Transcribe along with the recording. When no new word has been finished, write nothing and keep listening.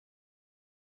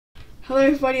Hello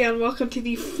everybody and welcome to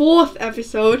the 4th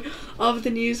episode of the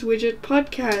News Widget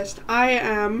podcast. I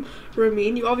am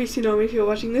Ramin. You obviously know me if you're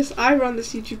watching this. I run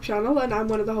this YouTube channel and I'm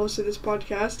one of the hosts of this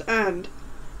podcast. And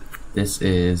this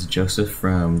is Joseph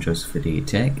from Joseph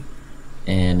Tech,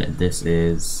 and this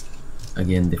is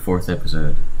again the 4th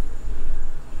episode.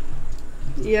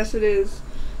 Yes, it is.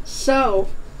 So,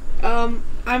 I'm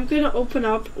gonna open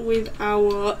up with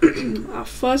our our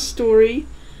first story,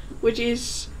 which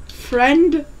is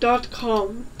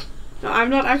friend.com. Now, I'm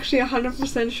not actually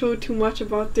 100% sure too much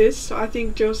about this, so I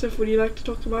think, Joseph, would you like to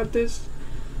talk about this?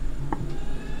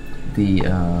 The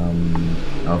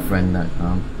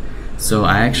friend.com. So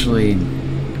I actually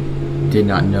did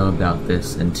not know about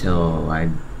this until I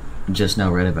just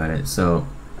now read about it. So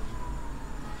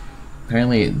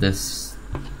apparently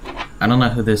I don't know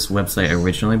who this website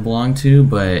originally belonged to,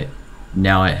 but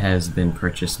now it has been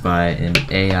purchased by an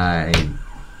AI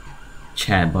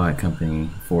chatbot company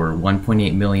for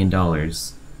 $1.8 million,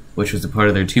 which was a part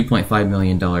of their $2.5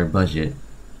 million budget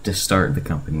to start the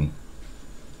company.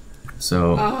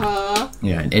 So,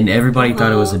 yeah, and everybody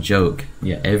thought it was a joke.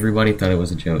 Yeah, everybody thought it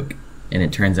was a joke, and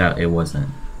it turns out it wasn't.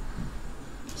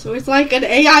 So it's like an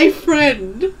AI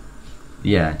friend.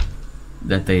 Yeah,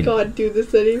 that they can't do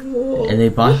this anymore. And they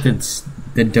bought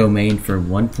the domain for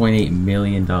 $1.8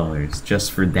 million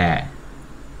just for that.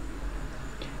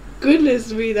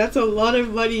 Goodness me, that's a lot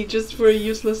of money just for a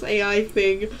useless AI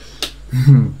thing.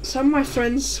 Some of my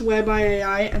friends swear by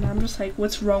AI, and I'm just like,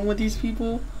 what's wrong with these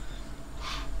people?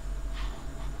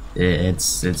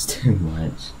 It's too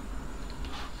much.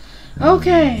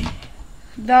 Okay,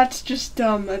 that's just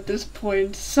dumb at this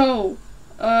point. So,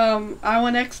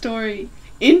 our next story: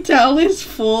 Intel is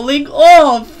falling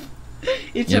off.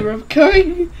 It's a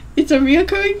reoccurring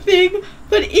thing,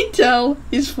 but Intel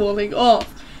is falling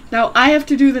off. Now, I have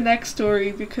to do the next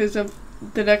story because of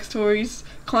the next story's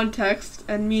context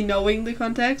and me knowing the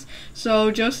context. So,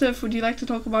 Joseph, would you like to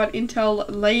talk about Intel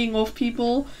laying off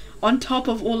people on top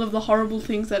of all of the horrible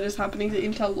things that is happening to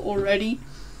Intel already?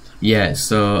 Yeah,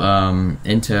 so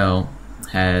Intel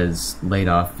has laid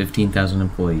off 15,000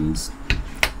 employees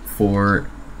for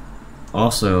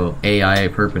also AI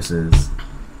purposes.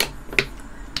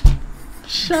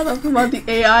 Shut up about the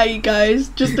AI, guys.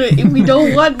 Just we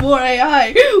don't want more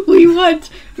AI. We want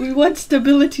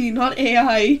stability, not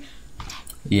AI.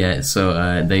 Yeah,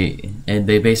 so they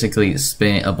basically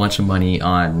spent a bunch of money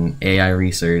on AI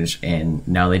research, and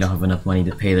now they don't have enough money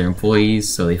to pay their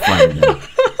employees, so they fired them.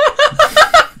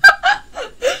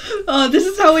 Oh, this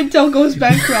is how Intel goes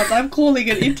bankrupt. I'm calling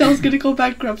it. Intel's gonna go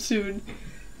bankrupt soon.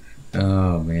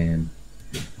 Oh man.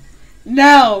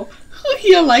 Now, who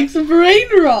here likes brain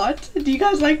rot? Do you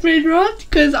guys like brain rot?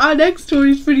 Because our next story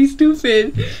is pretty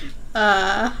stupid.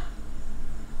 I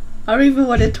don't even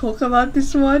want to talk about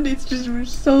this one. It's just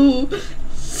so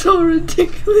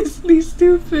ridiculously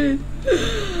stupid.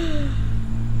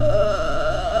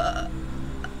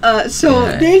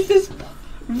 There's this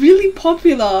really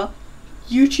popular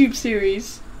YouTube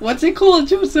series. What's it called,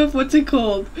 Joseph? What's it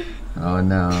called? Oh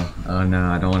no,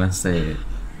 I don't want to say it.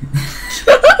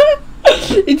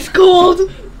 It's called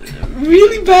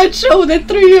Really Bad Show That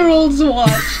 3-Year-Olds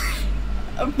Watch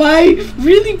by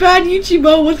really bad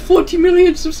YouTuber with 40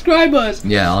 million subscribers.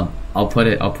 Yeah, I'll put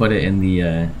it in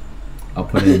the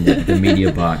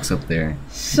media box up there.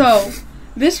 So,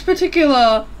 this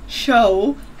particular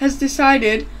show has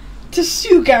decided to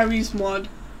sue Garry's Mod,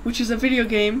 which is a video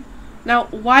game. Now,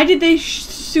 why did they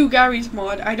sue Garry's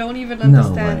Mod? I don't even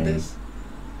understand this.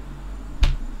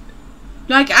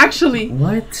 Like, actually,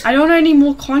 what? I don't know any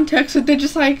more context, but they're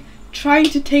just like trying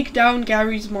to take down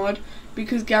Garry's Mod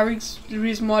because Garry's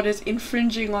Mod is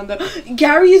infringing on the.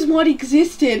 Garry's Mod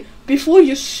existed before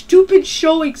your stupid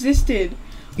show existed.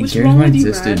 What's wrong with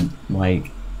you, man?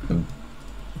 Like,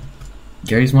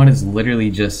 Garry's Mod is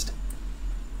literally just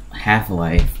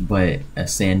Half-Life, but a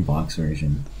sandbox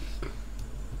version.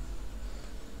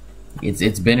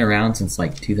 It's been around since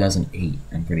like 2008.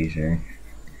 I'm pretty sure.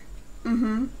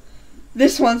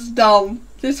 This one's dumb.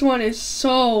 This one is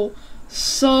so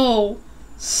dumb.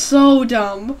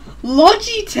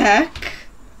 Logitech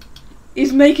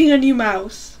is making a new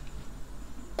mouse.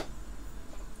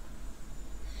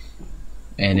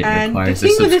 And it requires a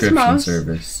subscription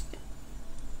service.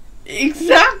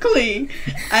 Exactly.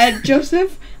 And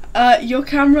Joseph, your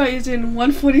camera is in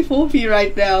 144p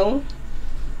right now.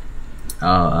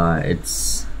 Oh,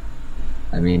 it's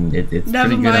pretty good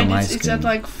on my screen. It's at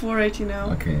like 480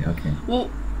 now. Okay. Well,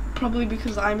 probably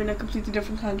because I'm in a completely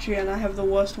different country and I have the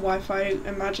worst Wi-Fi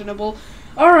imaginable.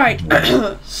 Alright,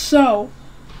 so,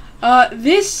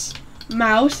 this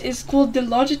mouse is called the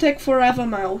Logitech Forever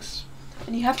mouse.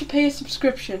 And you have to pay a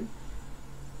subscription.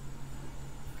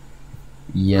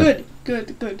 Yep.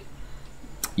 Good.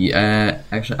 Yeah,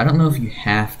 actually, I don't know if you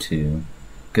have to,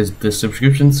 because the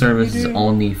subscription service is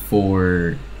only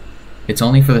for... It's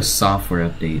only for the software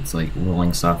updates, like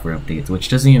rolling software updates, which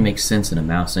doesn't even make sense in a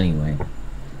mouse anyway.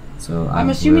 So I'm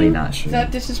assuming really not sure.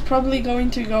 that this is probably going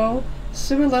to go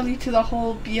similarly to the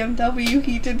whole BMW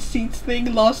heated seats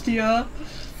thing last year.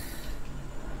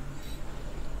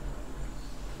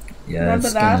 Yeah, remember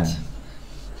that?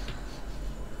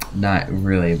 Not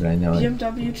really, but I know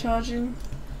BMW charging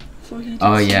for heated seats.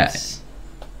 Oh yeah,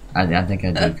 I think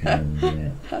I do kind of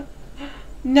remember that.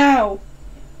 Now,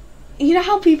 you know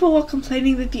how people were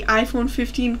complaining that the iPhone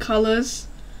 15 colors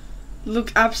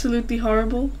look absolutely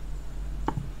horrible?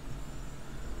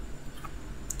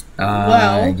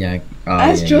 Well, yeah.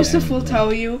 as Joseph will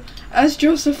tell you, as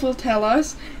Joseph will tell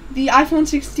us, the iPhone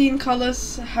 16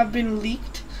 colors have been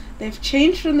leaked. They've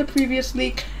changed from the previous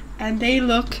leak, and they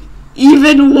look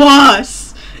even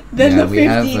worse than the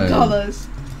 15 colors.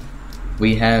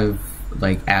 We have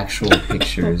like actual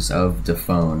pictures of the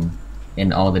phone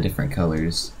in all the different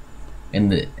colors.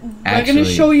 And the I'm gonna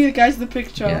show you guys the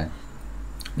picture. Yeah.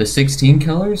 The 16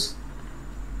 colors?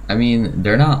 I mean,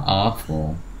 they're not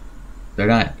awful. They're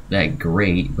not that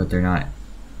great, but they're not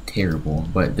terrible.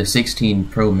 But the 16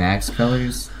 Pro Max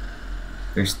colors,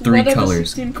 there's three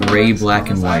colors: gray, black,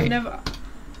 and white.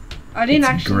 I didn't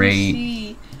actually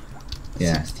see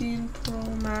 16 Pro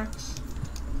Max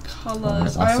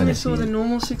colors. I only saw the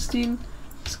normal 16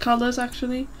 colors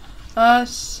actually.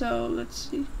 So let's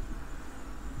see.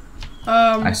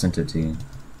 I sent it to you.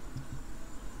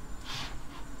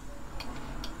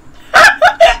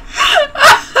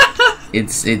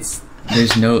 It's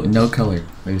there's no color.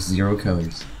 There's 0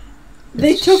 colors.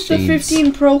 They took the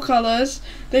 15 Pro colors.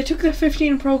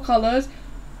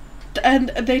 And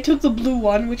they took the blue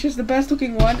one, which is the best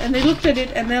looking one, and they looked at it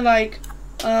and they're like,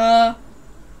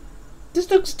 this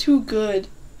looks too good.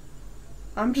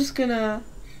 I'm just gonna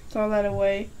throw that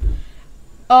away.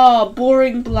 Oh,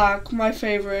 boring black, my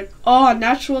favorite. Oh,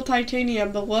 natural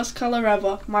titanium, the worst color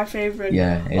ever, my favorite.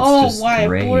 Yeah, it's just white,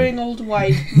 gray. boring old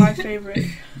white, my favorite.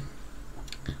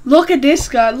 Look at this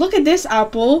guy. Look at this,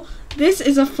 Apple. This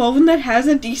is a phone that has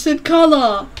a decent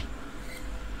color.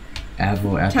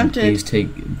 Apple,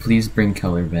 please bring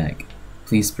color back.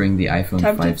 Please bring the iPhone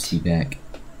 5C back.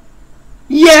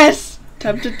 Yes!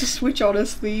 Tempted to switch,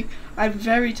 honestly. I'm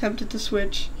very tempted to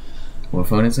switch. What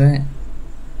phone is that?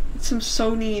 It's some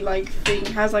Sony like thing. It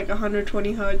has like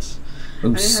 120 Hz. Oh,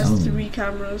 and it has Sony. 3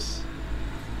 cameras.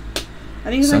 I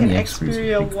think it's Sony like an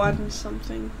Xperia 1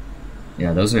 something.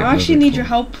 Yeah, those are. I actually need your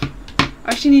help.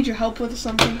 I actually need your help with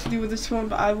something to do with this phone,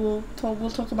 but we'll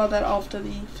talk about that after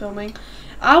the filming.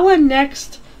 Our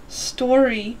next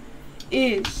story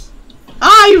is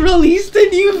I released a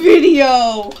new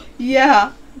video.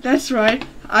 Yeah, that's right.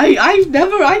 I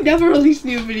never release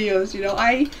new videos, you know.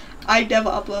 I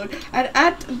never upload. And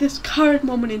at this current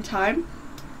moment in time,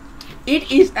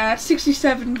 it is at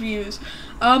 67 views.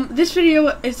 This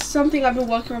video is something I've been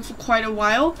working on for quite a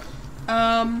while.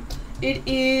 It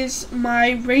is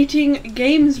my rating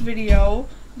games video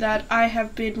that I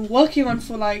have been working on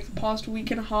for like the past week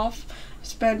and a half.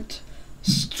 Spent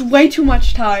way too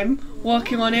much time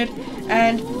working on it,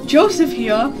 and Joseph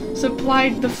here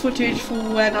supplied the footage for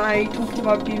when I talked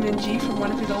about BeamNG from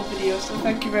one of his old videos, so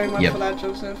thank you very much for that,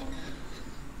 Joseph.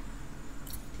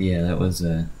 Yeah, that was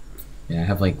yeah, I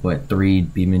have like what 3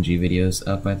 BeamNG videos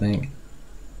up, I think.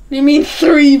 You mean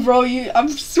 3, bro? I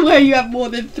swear you have more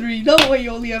than 3. No way you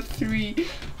only have 3.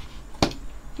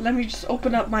 Let me just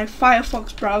open up my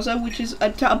Firefox browser, which is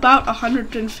about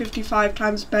 155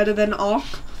 times better than Arc.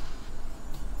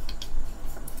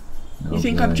 You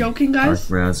think I'm joking, guys? Arc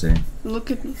browser.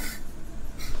 Look at me.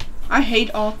 I hate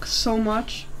Arc so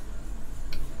much.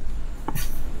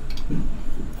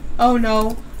 Oh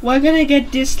no. We're gonna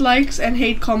get dislikes and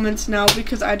hate comments now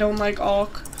because I don't like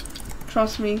Arc.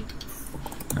 Trust me.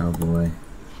 Oh boy.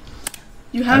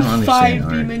 You have 5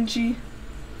 BeamNG.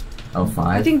 Oh, 5?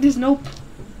 I think there's no...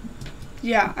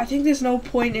 Yeah, I think there's no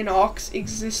point in Arc's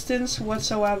existence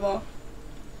whatsoever.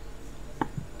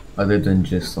 Other than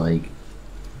just like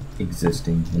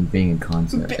existing and being a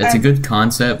concept. It's a good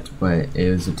concept, but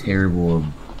it was a terrible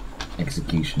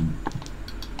execution.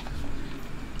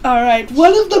 Alright,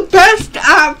 one of the best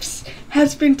apps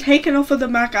has been taken off of the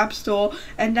Mac App Store,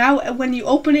 and now when you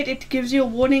open it, it gives you a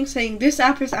warning saying this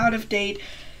app is out of date.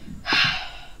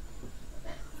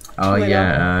 Oh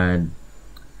yeah,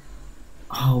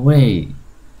 oh wait,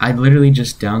 I literally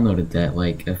just downloaded that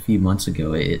like a few months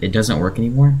ago. It doesn't work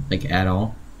anymore, like at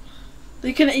all.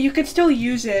 You can still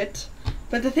use it,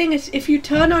 But the thing is, if you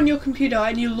turn on your computer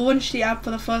and you launch the app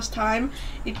for the first time,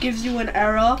 it gives you an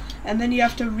error, and then you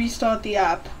have to restart the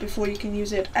app before you can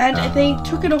use it. And they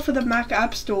took it off of the Mac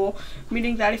App Store,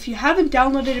 meaning that if you haven't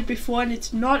downloaded it before and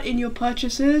it's not in your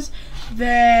purchases,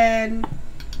 then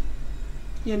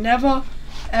you're never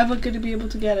ever going to be able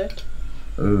to get it.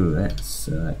 Ooh, that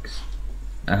sucks.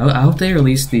 I hope they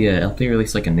release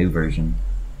like a new version.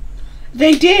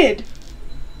 They did,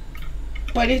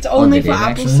 but it's only for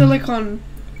Apple actually? Silicon.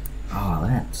 Oh,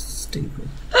 that's stupid.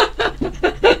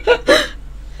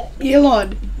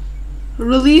 Elon,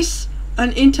 release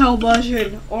an Intel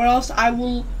version, or else I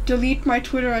will delete my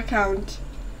Twitter account.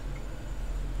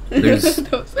 There's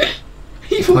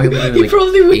he probably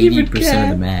wouldn't even 80% care. of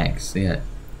the Macs. Yeah,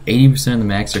 80% of the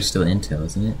Macs are still Intel,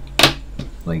 isn't it?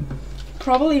 Like,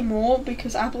 probably more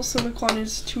because Apple Silicon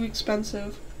is too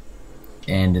expensive.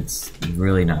 and it's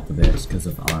really not the best because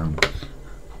of ARM.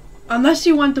 Unless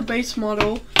you want the base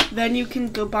model, then you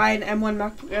can go buy an M1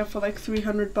 MacBook Air for like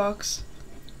 $300.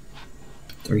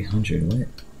 300, what?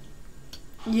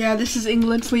 Yeah, this is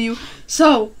England for you.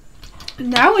 So,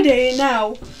 now,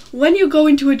 when you go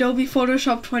into Adobe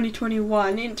Photoshop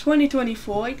 2021, in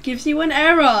 2024, it gives you an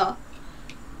error.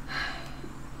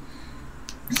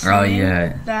 Oh,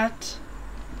 yeah.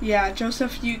 Yeah,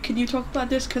 Joseph, can you talk about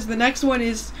this? Because the next one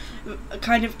is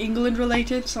kind of England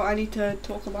related, so I need to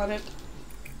talk about it.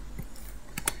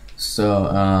 So,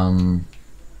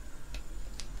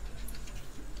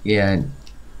 yeah,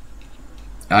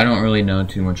 I don't really know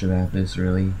too much about this,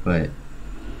 really, but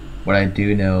what I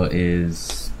do know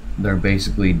is they're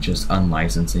basically just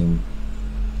unlicensing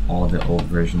all the old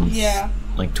versions. Yeah.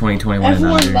 Like 2021 and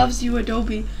Everyone under. loves you,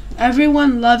 Adobe.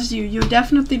 Everyone loves you. You're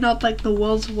definitely not like the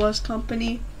world's worst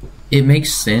company. It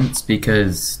makes sense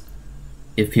because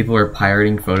if people are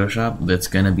pirating Photoshop, that's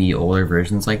gonna be older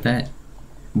versions like that.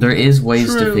 There is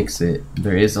ways to fix it.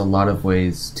 There is a lot of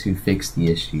ways to fix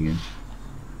the issue.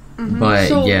 But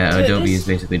So, yeah, Adobe is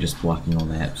basically just blocking all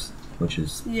the apps, which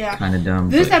is kind of dumb.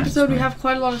 This but episode we it's have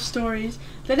quite a lot of stories.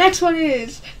 The next one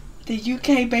is the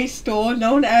UK-based store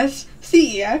known as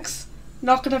CEX.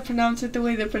 Not gonna pronounce it the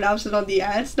way they pronounce it on the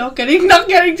ads. Not getting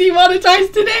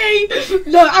demonetized today.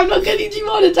 No, I'm not getting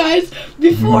demonetized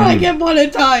before I get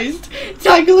monetized.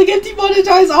 So I'm gonna get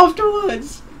demonetized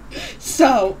afterwards.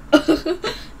 So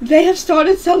they have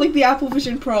started selling the Apple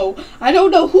Vision Pro. I don't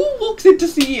know who walks into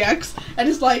CEX and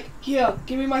is like, here,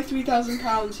 give me my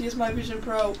 £3,000. Here's my Vision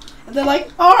Pro. And they're like,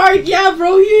 alright, yeah,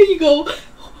 bro, here you go.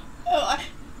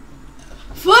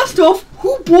 First off,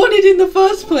 who bought it in the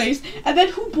first place? And then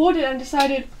who bought it and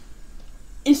decided,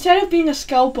 instead of being a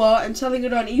scalper and selling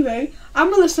it on eBay,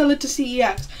 I'm going to sell it to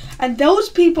CEX. And those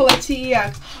people at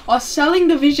CEX are selling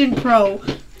the Vision Pro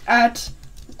at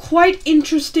quite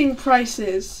interesting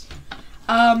prices.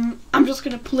 I'm just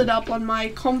going to pull it up on my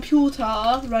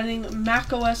computer running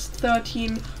macOS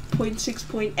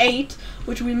 13.6.8,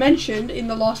 which we mentioned in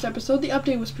the last episode. The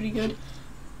update was pretty good.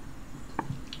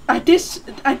 At this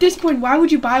point, why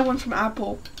would you buy one from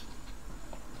Apple?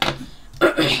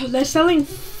 They're selling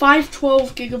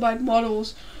 512 gigabyte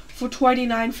models for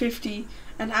 $29.50,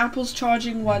 and Apple's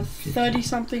charging what, 30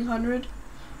 something hundred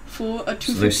for a 256.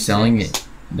 So they're selling it.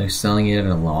 They're selling it at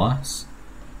a loss.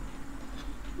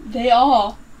 They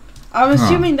are. I'm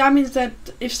assuming that means that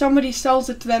if somebody sells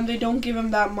it to them, they don't give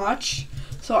them that much.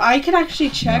 So I can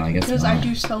actually check because I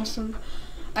do sell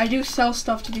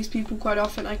stuff to these people quite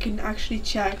often. I can actually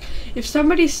check. If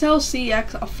somebody sells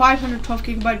CEX a 512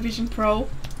 gigabyte Vision Pro,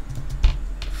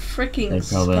 freaking they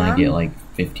probably scam. only get like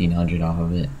 $1,500 off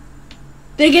of it.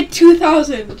 They get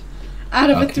 $2,000 out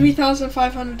of a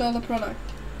 $3,500 product.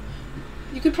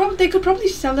 They could probably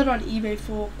sell it on eBay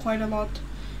for quite a lot.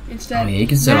 Instead, oh yeah, you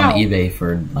can sell it on eBay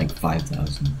for like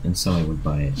 $5,000, and somebody would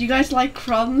buy it. Do you guys like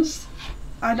crumbs?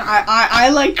 And I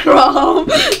like crumb.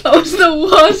 That was the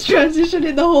worst transition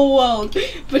in the whole world.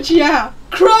 But yeah,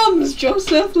 crumbs,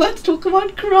 Joseph. Let's talk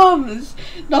about crumbs.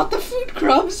 Not the food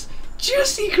crumbs.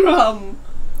 JuicyCrumb.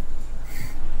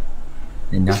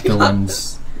 And not the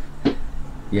ones.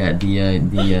 Yeah,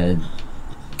 the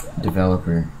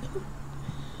developer.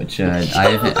 Which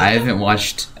I haven't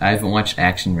watched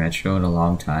Action Retro in a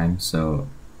long time, so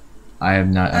I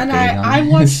am not updated on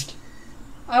this.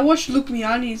 I watched Luke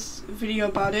Miani's video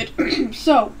about it.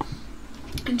 So,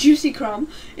 JuicyCrumb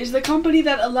is the company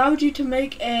that allowed you to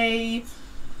make a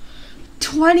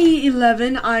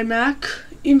 2011 iMac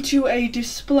into a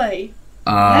display.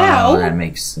 Now, that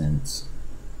makes sense.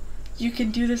 You can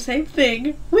do the same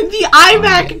thing with the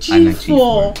iMac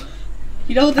G4.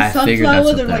 You know the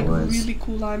Sunflower, they're like really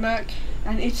cool iMac,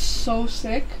 and it's so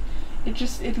sick.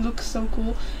 It looks so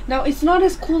cool. Now it's not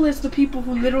as cool as the people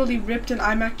who literally ripped an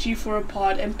iMac G4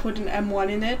 apart and put an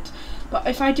M1 in it. But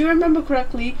if I do remember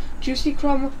correctly,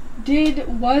 JuicyCrumb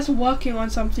was working on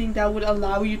something that would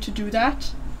allow you to do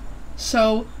that.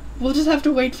 So we'll just have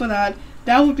to wait for that.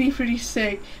 That would be pretty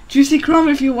sick.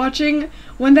 JuicyCrumb, if you're watching,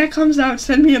 when that comes out,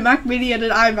 send me a Mac Mini and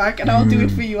an iMac, and I'll do it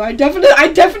for you. I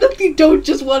definitely don't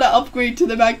just want to upgrade to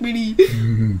the Mac Mini.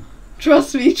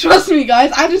 Trust me,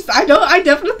 guys. I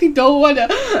definitely don't want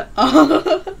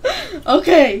to.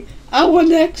 Okay, our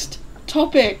next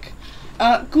topic.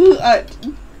 Google.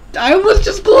 I almost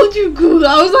just called you Google.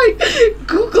 I was like,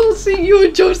 Google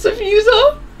Senior Joseph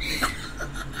user.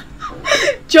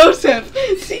 Joseph,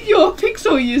 Senior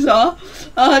Pixel user.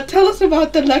 Tell us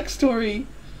about the next story.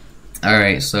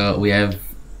 Alright, so we have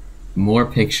more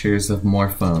pictures of more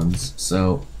phones.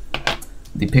 So,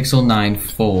 the Pixel 9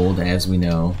 Fold, as we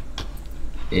know,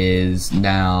 is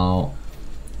now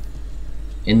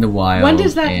in the wild. When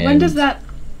does that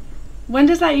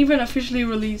even officially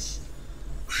release?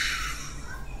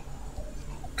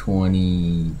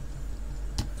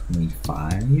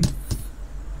 2025?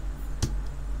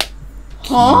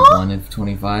 Huh? Q1 of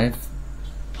 25?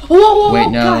 Whoa, Wait,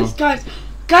 no. Guys,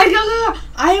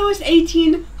 iOS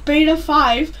 18 Beta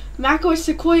 5, macOS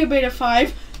Sequoia Beta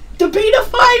 5, the Beta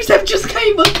 5s have just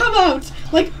come out!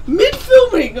 Like,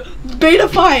 mid-filming, Beta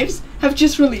 5s have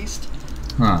just released.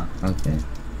 Huh, okay.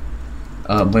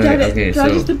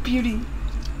 That is the beauty.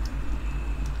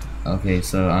 Okay,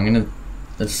 so I'm gonna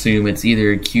assume it's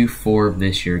either Q4 of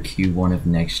this year or Q1 of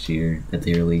next year that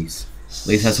they release. At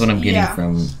least that's what I'm getting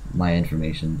from my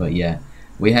information. But yeah,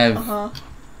 we have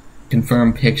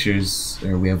confirmed pictures,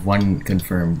 or we have one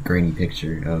confirmed grainy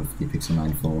picture of the Pixel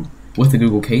 9 Fold with the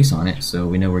Google case on it, so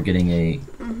we know we're getting a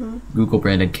Google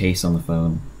branded case on the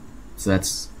phone. So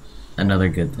that's another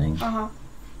good thing.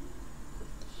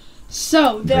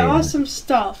 So there are some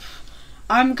stuff.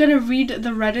 I'm gonna read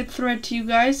the Reddit thread to you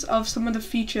guys of some of the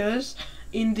features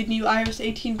in the new iOS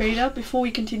 18 beta before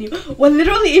we continue. We're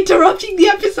literally interrupting the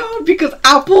episode because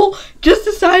Apple just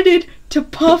decided to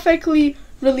perfectly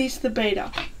release the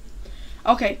beta.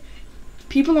 Okay,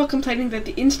 people are complaining that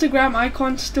the Instagram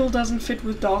icon still doesn't fit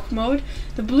with dark mode.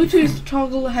 The Bluetooth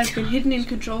toggle has been hidden in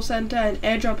Control Center and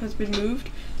AirDrop has been moved.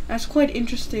 That's quite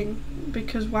interesting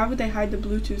because why would they hide the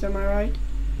Bluetooth, am I right?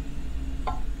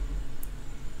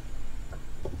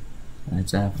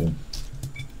 That's Apple.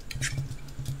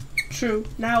 True.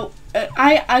 Now,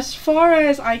 as far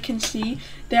as I can see,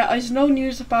 there is no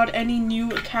news about any new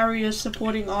carriers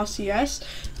supporting RCS.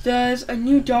 There's a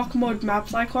new dark mode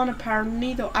maps icon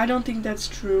apparently, though I don't think that's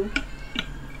true.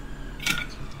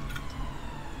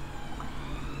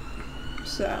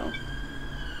 So.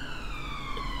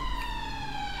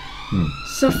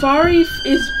 Safari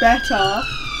is better,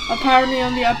 apparently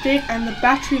on the update, and the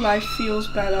battery life feels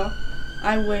better.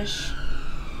 I wish.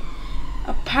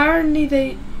 Apparently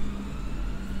they...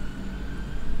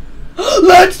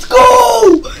 Let's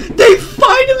go! They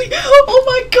finally... Oh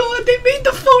my god, they made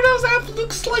the Photos app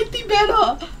look slightly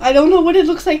better. I don't know what it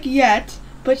looks like yet,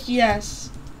 but yes.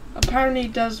 Apparently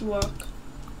it does work.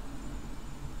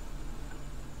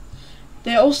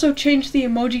 They also changed the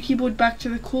emoji keyboard back to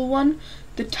the cool one.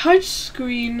 The touch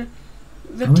screen...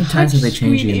 How many times have they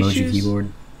changed the emoji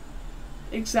keyboard?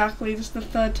 Exactly, this is the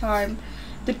third time.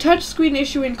 The touchscreen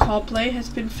issue in CarPlay has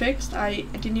been fixed. I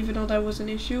didn't even know that was an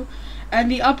issue. And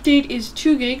the update is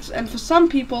 2 gigs, and for some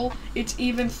people, it's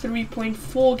even 3.4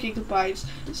 gigabytes.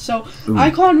 So, I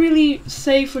can't really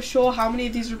say for sure how many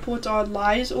of these reports are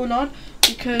lies or not,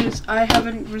 because I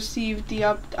haven't received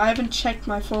I haven't checked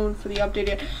my phone for the update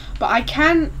yet. But I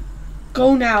can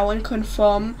go now and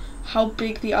confirm how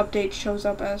big the update shows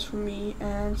up as for me.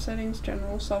 And settings,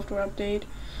 general, software update.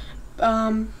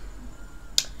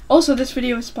 Also, this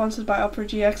video is sponsored by Opera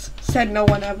GX. Said no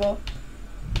one ever.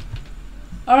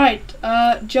 Alright,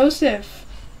 Joseph,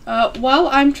 while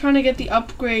I'm trying to get the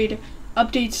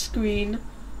update screen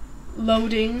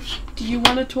loading, do you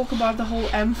want to talk about the whole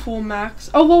M4 Max?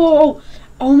 Oh, whoa.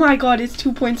 Oh my god, it's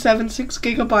 2.76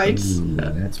 gigabytes. Ooh,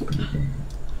 that's pretty big.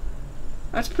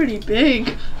 That's pretty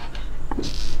big.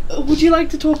 Would you like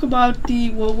to talk about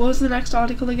what was the next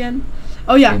article again?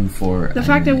 Oh yeah, M4 the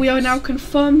fact that we are now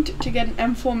confirmed to get an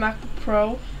M4 MacBook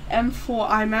Pro, M4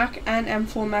 iMac, and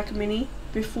M4 Mac Mini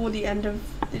before the end of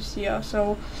this year.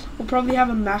 So we'll probably have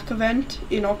a Mac event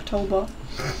in October.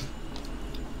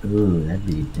 Ooh, that'd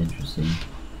be interesting.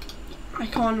 I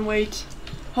can't wait.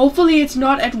 Hopefully it's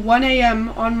not at 1 AM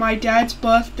on my dad's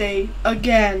birthday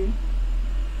again.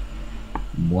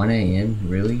 1 AM?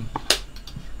 Really?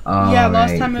 Yeah,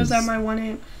 last time it was at my 1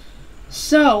 AM.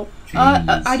 So,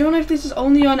 Jeez. I don't know if this is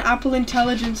only on Apple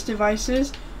Intelligence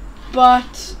devices,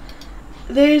 but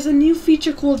there's a new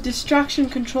feature called Distraction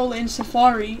Control in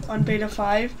Safari on Beta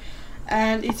 5,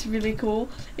 and it's really cool.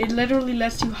 It literally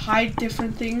lets you hide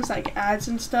different things like ads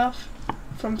and stuff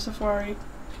from Safari.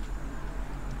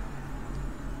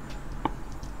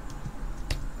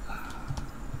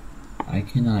 I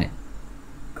cannot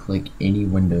click any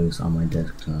windows on my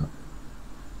desktop.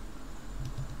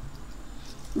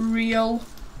 Real.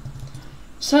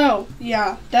 So,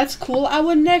 yeah, that's cool.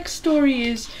 Our next story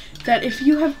is that if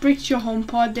you have bricked your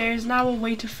HomePod, there is now a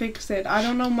way to fix it. I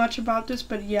don't know much about this,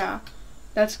 but yeah,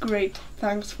 that's great.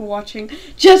 Thanks for watching.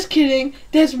 Just kidding,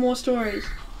 there's more stories.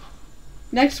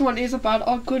 Next one is about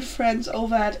our good friends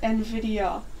over at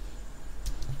NVIDIA.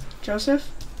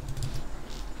 Joseph?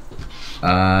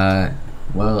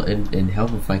 Well, it'd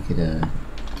help if I could,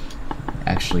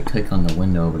 actually click on the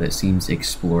window, but it seems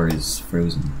Explorer is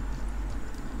frozen.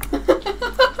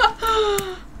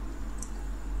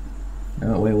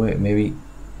 Oh, wait, maybe...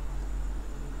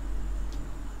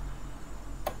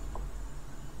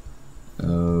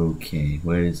 Okay,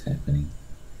 what is happening?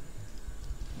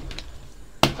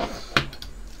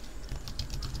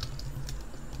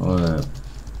 Hold up.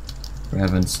 We're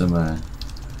having some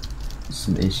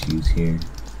issues here.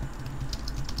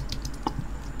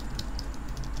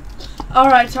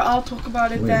 Alright, so I'll talk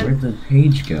about it then. Where'd the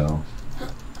page go?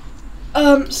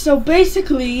 So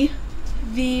basically,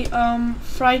 the,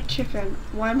 fried chicken.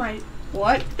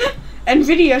 What?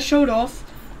 NVIDIA showed off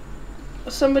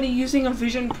somebody using a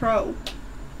Vision Pro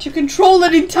to control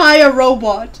an entire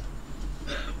robot.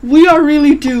 We are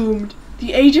really doomed.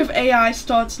 The age of AI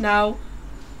starts now.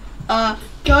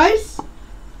 Guys,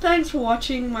 thanks for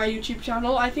watching my YouTube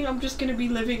channel. I think I'm just gonna be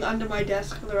living under my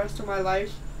desk for the rest of my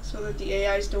life so that the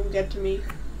AIs don't get to me.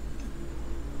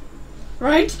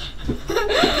 Right?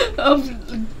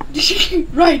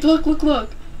 Right, look.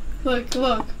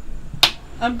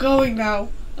 I'm going now,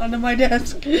 under my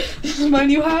desk. This is my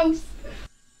new house.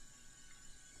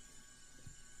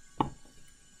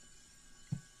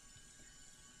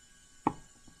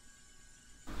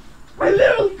 I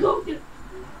literally got it.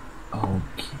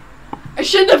 Okay. I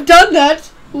shouldn't have done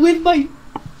that with my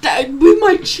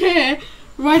chair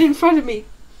right in front of me.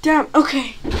 Damn,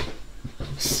 okay.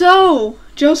 So,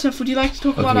 Joseph, would you like to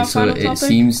talk about our final topic? Okay, so it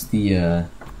seems the,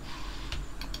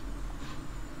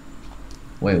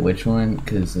 wait, which one?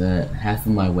 Because half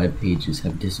of my web pages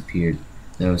have disappeared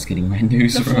that I was getting my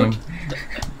news from.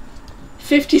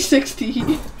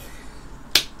 5060.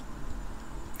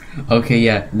 Okay,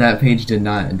 yeah, that page did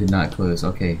not close.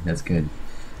 Okay, that's good.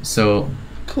 So,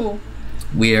 cool.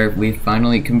 We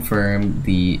finally confirmed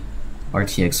the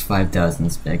RTX 5000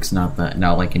 specs. Not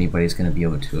like anybody's gonna be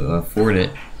able to afford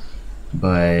it,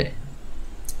 but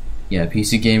yeah,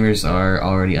 PC gamers are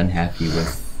already unhappy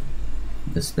with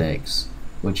the specs,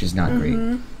 which is not great.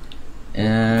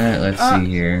 Let's see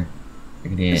here.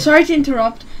 Sorry to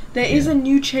interrupt. There is a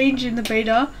new change in the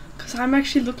beta, because I'm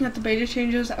actually looking at the beta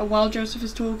changes while Joseph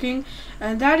is talking,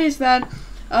 and that is that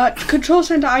control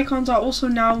center icons are also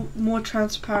now more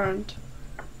transparent.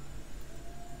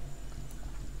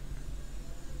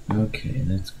 Okay,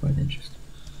 that's quite interesting.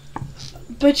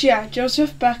 But yeah,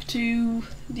 Joseph, back to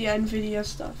the NVIDIA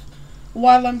stuff.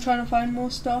 While I'm trying to find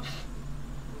more stuff.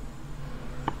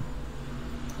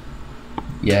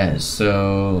 Yeah,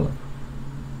 so...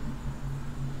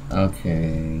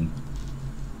 Okay...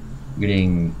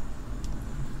 Getting...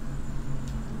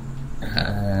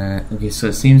 okay, so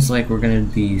it seems like we're gonna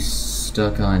be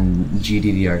stuck on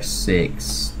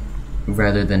GDDR6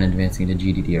 rather than advancing to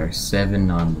GDDR7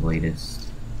 on the latest.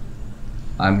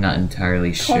 I'm not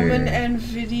entirely sure. Common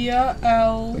NVIDIA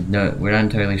L. No, we're not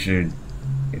entirely sure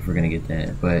if we're gonna get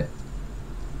that, but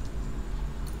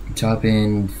top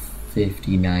end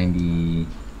 5090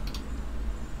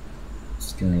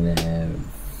 is going to have.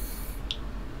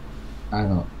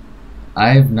 I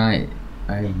have not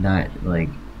like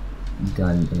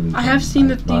done anything. I have seen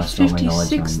that the lost all my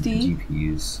knowledge on 5060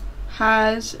 GPUs.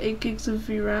 has 8 gigs of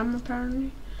VRAM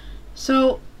apparently.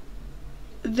 So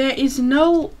there is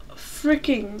no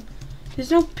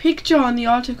there's no picture on the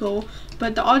article,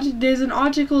 but there's an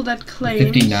article that claims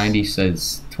 5090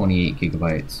 says 28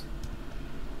 gigabytes.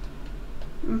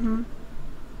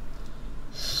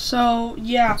 So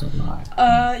yeah, That's a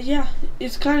lot. yeah,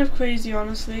 it's kind of crazy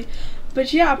honestly,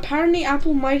 but yeah, apparently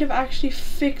Apple might have actually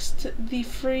fixed the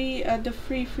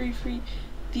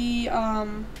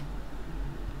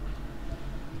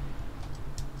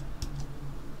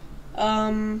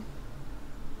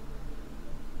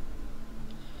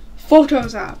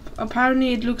Photos app.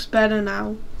 Apparently it looks better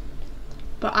now,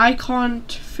 but I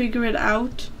can't figure it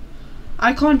out.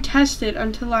 I can't test it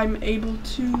until I'm able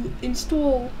to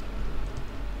install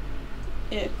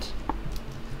it.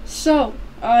 So,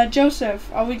 Joseph,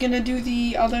 are we gonna do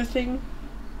the other thing?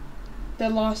 The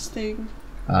last thing?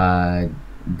 The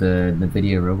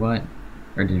video robot?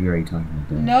 Or did we already talk about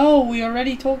that? No, we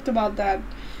already talked about that.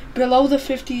 Below the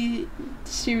 50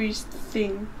 series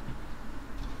thing.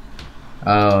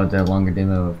 Oh, the longer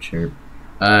demo of Chirp.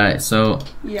 So,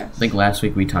 yes. I think last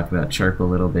week we talked about Chirp a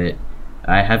little bit.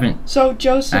 I haven't... So,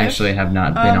 Joseph... I actually have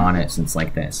not been on it since,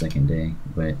 like, that second day,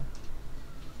 but...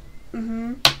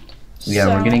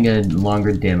 Yeah, we're getting a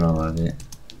longer demo of it.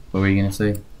 What were you gonna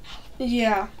say?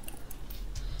 Yeah.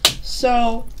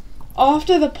 So,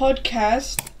 after the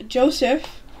podcast,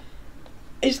 Joseph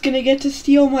is gonna get to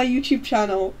steal my YouTube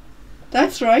channel.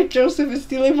 That's right, Joseph is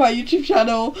stealing my YouTube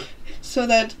channel so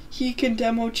that he can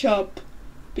demo Chirp.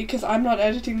 Because I'm not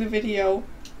editing the video.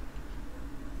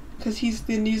 Because he's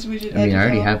the news widget editor. I mean, I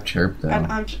already have Chirp, though.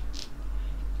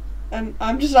 And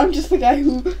I'm just the guy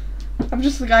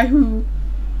who...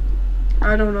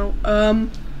 I don't know.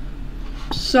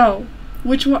 So,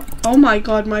 which one? Oh my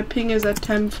god, my ping is at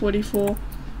 1044.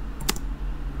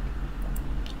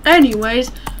 Anyways,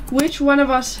 which one of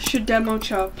us should demo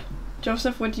Chirp?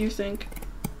 Joseph, what do you think?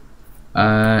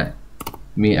 I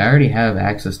mean, I already have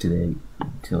access to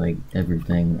like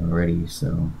everything already,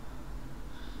 so.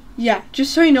 Yeah,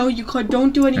 just so you know, you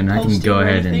don't do any and posting I can go or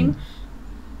ahead anything. and.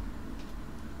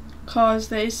 Cause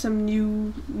there is some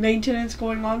new maintenance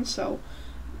going on, so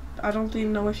I don't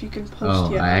even know if you can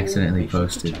post yet. I accidentally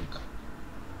posted.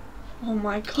 Oh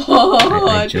my god!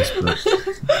 I just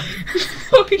posted.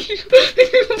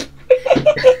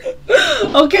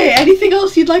 Okay, anything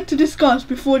else you'd like to discuss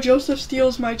before Joseph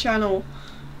steals my channel?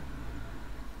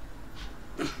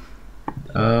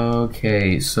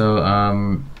 Okay,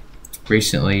 so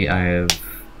recently I have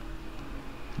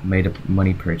made a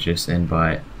money purchase and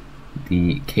bought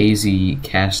the KZ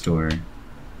Castor,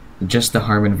 just the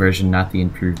Harman version, not the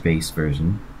improved base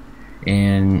version.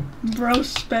 And bro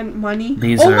spent money.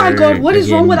 Oh my god, what is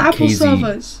wrong with Apple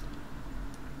servers?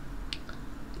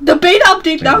 The beta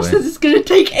update now says it's gonna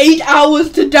take 8 hours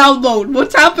to download.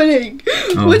 What's happening?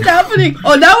 Oh. What's happening?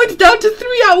 Oh, now it's down to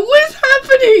 3 hours. What is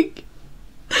happening?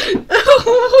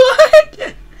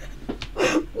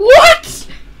 What?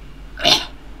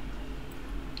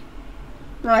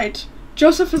 Right.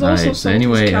 Joseph has also sold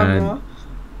his camera.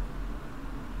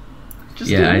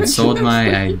 I sold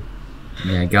my...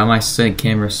 I got my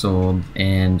camera sold,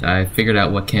 and I figured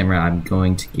out what camera I'm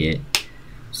going to get.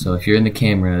 So if you're in the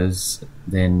cameras,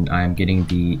 then I'm getting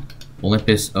the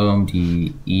Olympus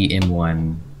OMD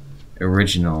EM1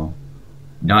 original.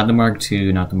 Not the Mark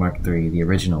II, not the Mark III, the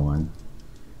original one.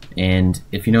 And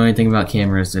if you know anything about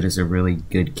cameras, it is a really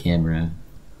good camera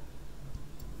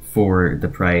for the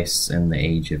price and the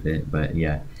age of it, but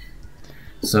yeah.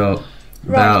 So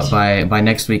by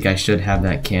next week I should have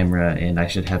that camera, and I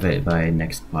should have it by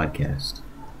next podcast.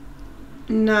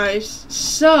 Nice.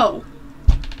 So,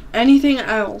 anything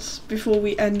else before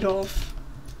we end off?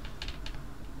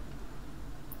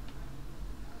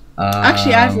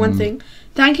 Actually, I have one thing.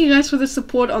 Thank you guys for the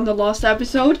support on the last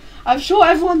episode. I'm sure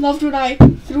everyone loved when I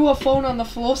threw a phone on the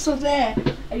floor, so there.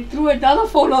 I threw another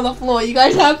phone on the floor. You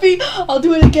guys happy? I'll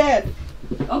do it again.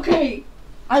 Okay.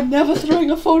 I'm never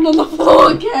throwing a phone on the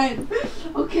floor again.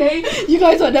 Okay? You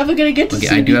guys are never gonna get to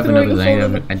see me throwing a phone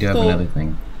on the floor. I do have another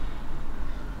thing.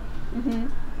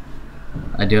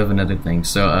 I do have another thing.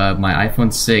 So, my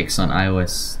iPhone 6 on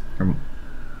iOS... Or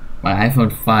my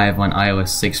iPhone 5 on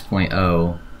iOS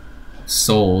 6.0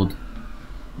 sold.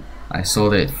 I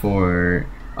sold it for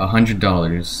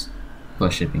 $100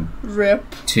 plus shipping. RIP.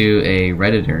 To a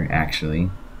Redditor, actually.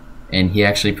 And he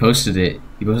actually posted it.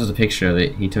 He posted a picture of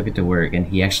it. He took it to work, and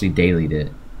he actually dailied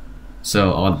it.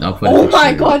 So I'll put. Oh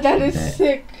my god, that is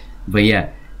sick. But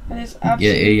yeah. That is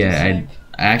absolutely sick.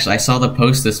 I saw the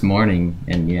post this morning,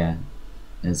 and yeah,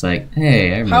 it's like,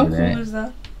 hey, I remember that. How cool is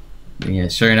that? Yeah,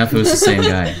 sure enough, it was the same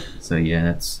guy. So yeah,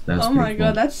 that was oh my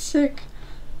god, that's sick.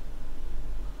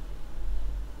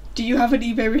 Do you have an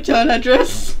eBay return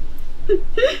address?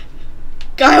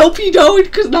 I hope you don't,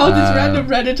 because now this random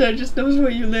Redditor just knows where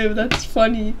you live. That's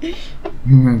funny.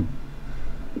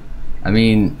 I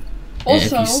mean,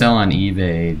 also, if you sell on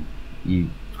eBay,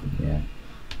 yeah.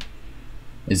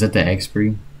 Is that the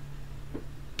Xpree?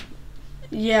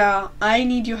 Yeah, I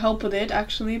need your help with it,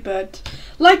 actually, but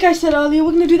like I said earlier,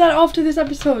 we're going to do that after this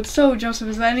episode. So, Joseph,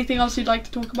 is there anything else you'd like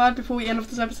to talk about before we end off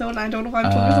this episode? I don't know if I'm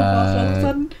talking so fast all of a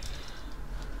sudden.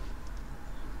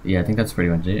 Yeah, I think that's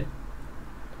pretty much it.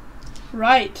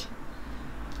 Right.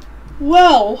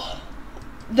 Well,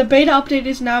 the beta update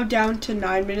is now down to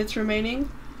 9 minutes remaining.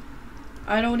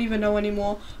 I don't even know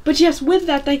anymore. But yes, with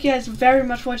that, thank you guys very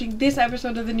much for watching this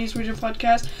episode of the News Region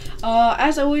Podcast.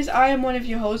 As always, I am one of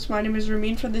your hosts. My name is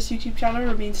Ramin from this YouTube channel,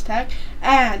 Ramin's Tech.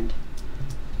 And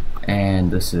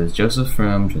this is Joseph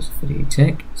from Joseph Video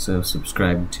Tech. So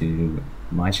subscribe to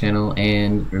my channel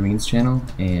and Ramin's channel,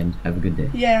 and have a good day.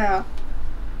 yeah.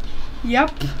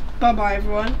 Yep. Bye-bye,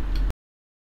 everyone.